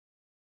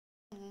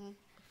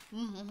I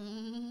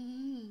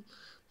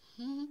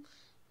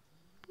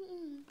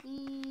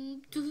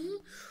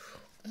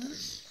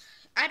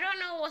don't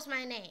know what's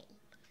my name.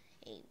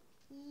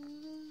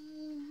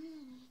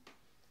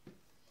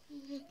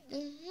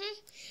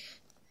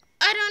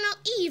 I don't know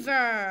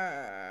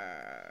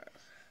either.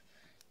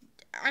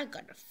 I'm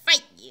gonna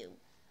fight you.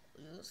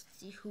 We'll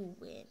see who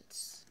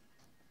wins.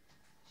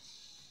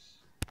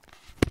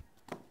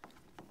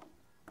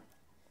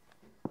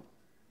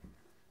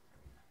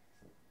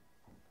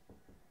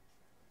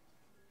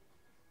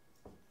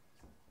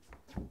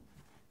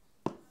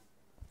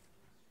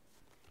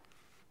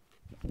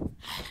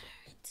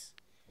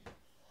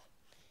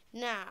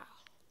 Now,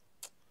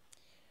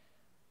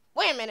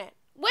 wait a minute.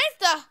 Where's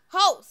the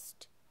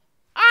host?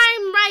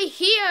 I'm right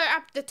here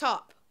up the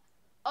top.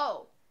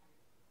 Oh.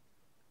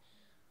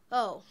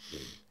 All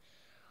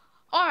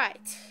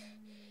right.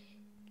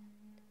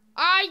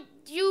 Are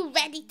you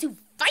ready to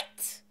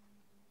fight?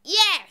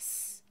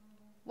 Yes.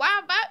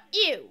 What about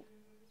you?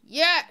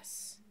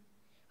 Yes.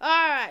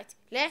 All right.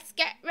 Let's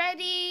get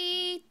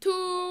ready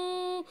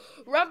to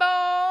rumble.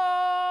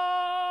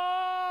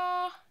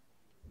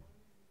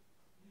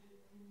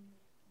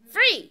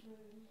 3,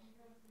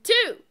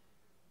 2,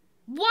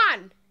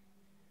 1.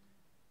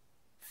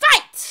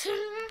 Fight!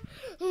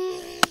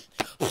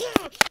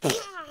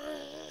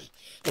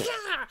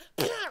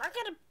 I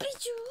gotta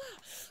beat you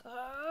up.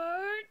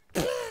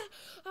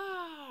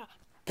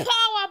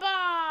 Power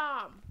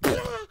bomb!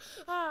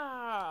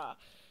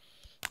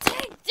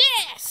 Take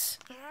this!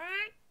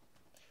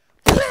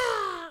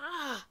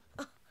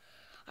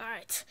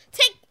 Alright,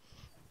 take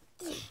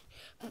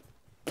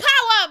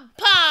power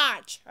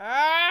punch!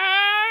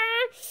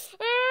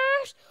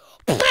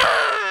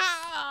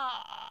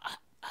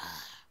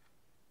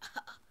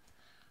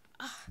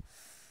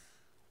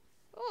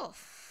 Oh,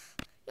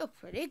 you're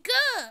pretty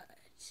good.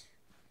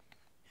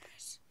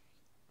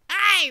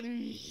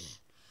 I'm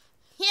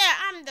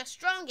the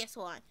strongest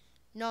one.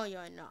 No,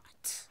 you're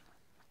not.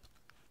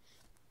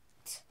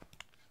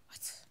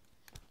 What?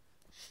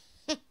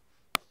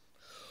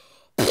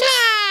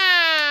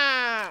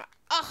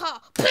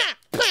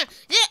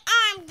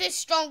 I'm the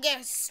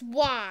strongest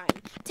one.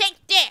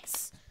 Take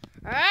this.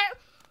 Alright?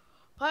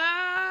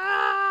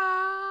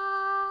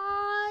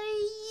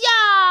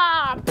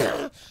 Yeah.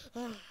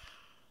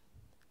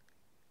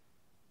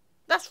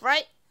 That's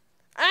right.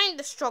 I'm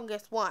the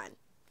strongest one.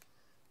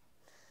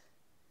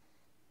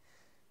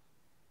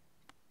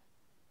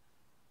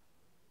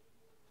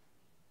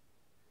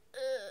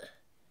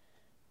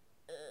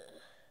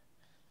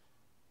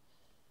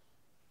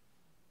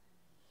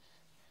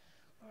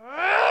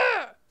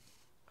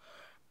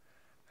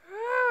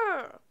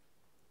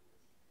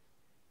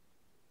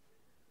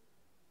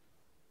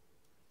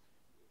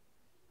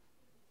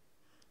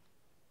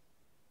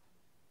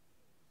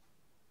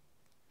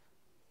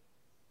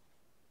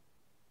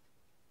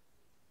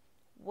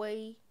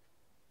 Way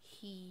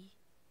he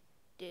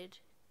did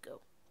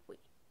go. Wait.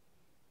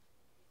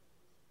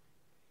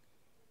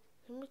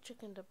 Let me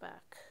check in the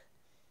back.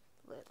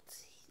 Let's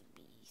see.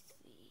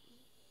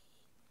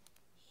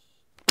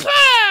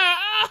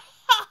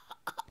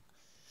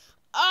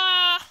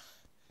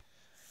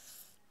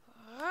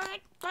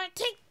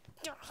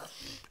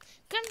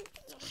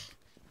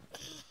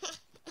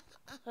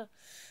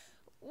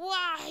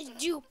 Why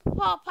did you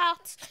pop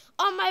out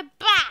on my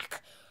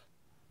back?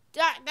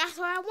 That's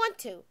what I want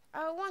to.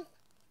 I want.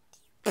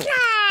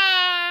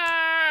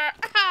 Ow!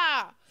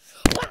 Ow!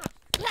 Ow!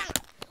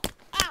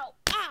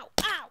 Ow! Ow!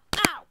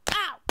 Ow!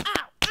 Ow!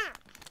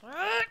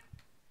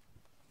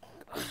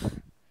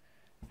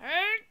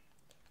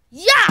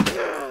 Yeah!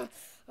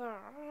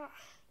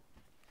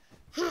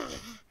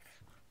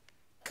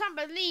 Can't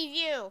believe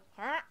you.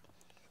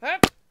 I'm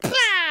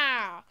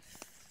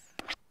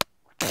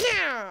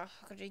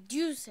gonna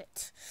use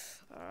it.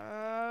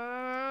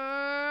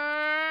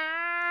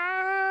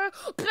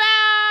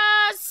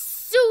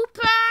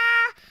 Super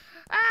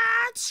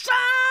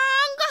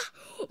strong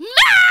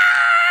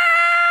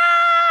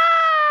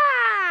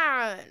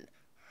man.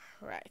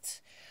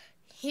 Right.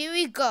 Here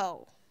we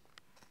go.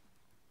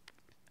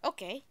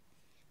 Okay.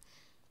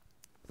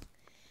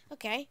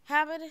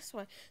 How about this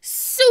one?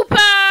 Super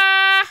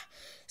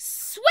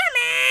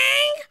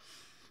swimming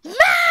man.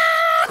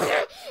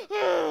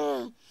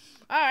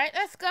 Alright,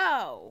 let's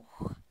go.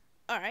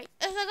 Alright,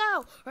 let's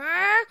go.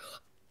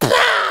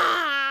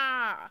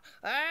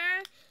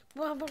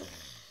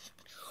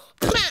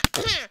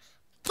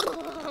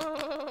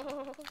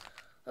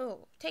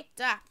 Oh, take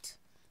that.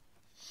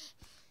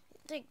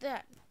 Take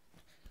that.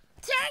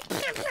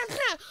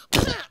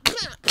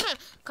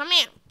 Come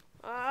here.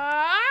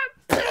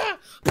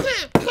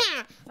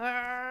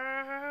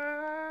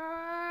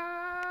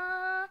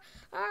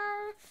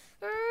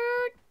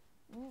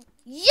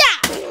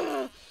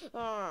 Yeah.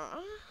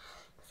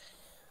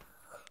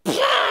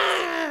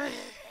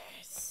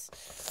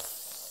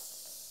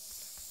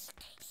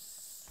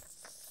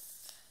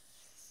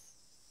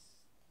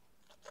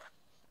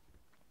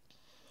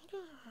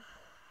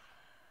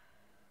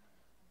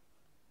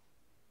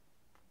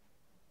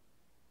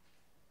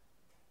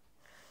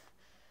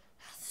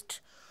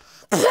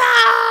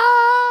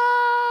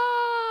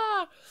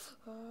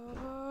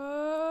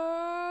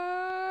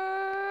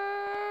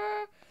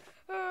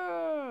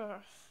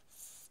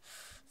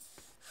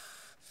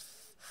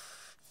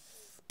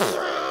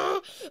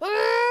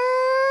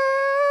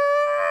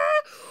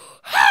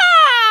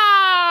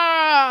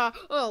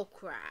 Oh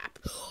crap.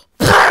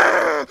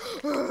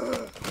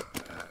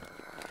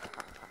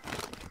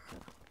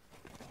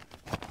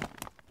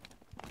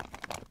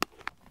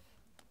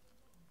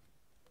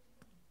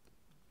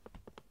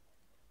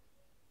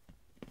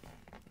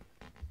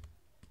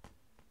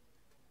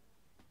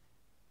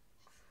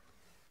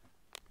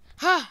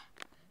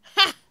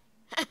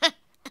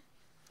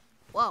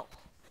 Whoa.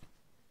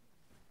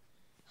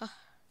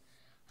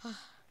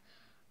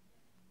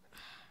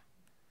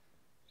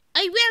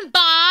 I went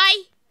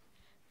by.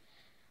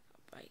 Oh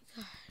my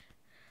god.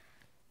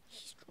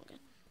 He's drunk.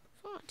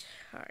 Font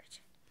hurt.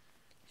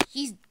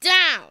 He's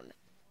down.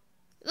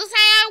 Looks like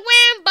I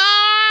went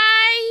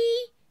by.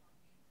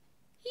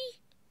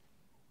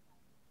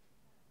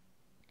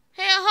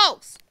 Hey,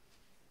 host.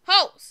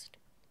 Host.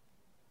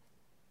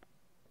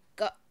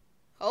 Go.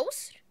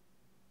 Host?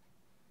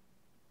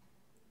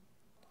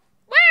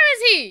 Where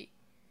is he?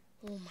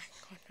 Oh my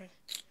god.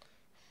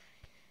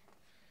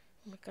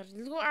 Oh my god.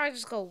 I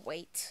just go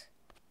wait.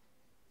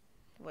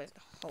 Where's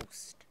the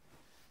host?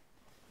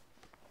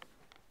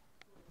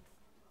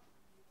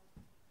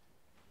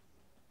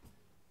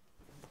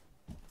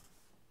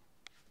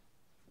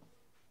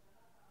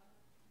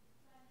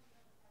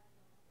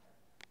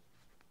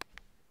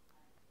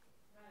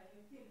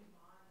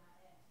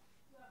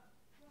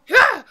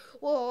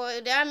 Whoa,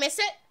 did I miss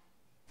it?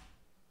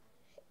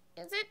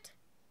 Is it?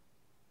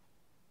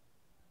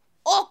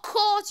 Of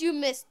course you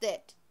missed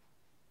it.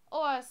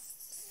 Oh,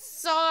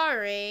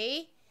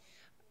 sorry.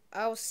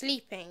 I was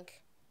sleeping.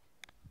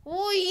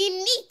 Oh, you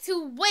need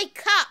to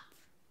wake up.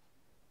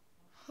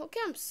 Okay,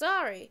 I'm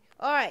sorry.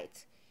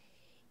 Alright.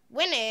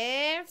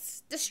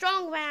 Winner's the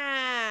strong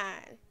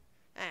man.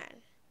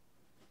 And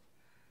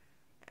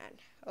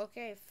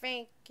okay,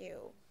 thank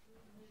you.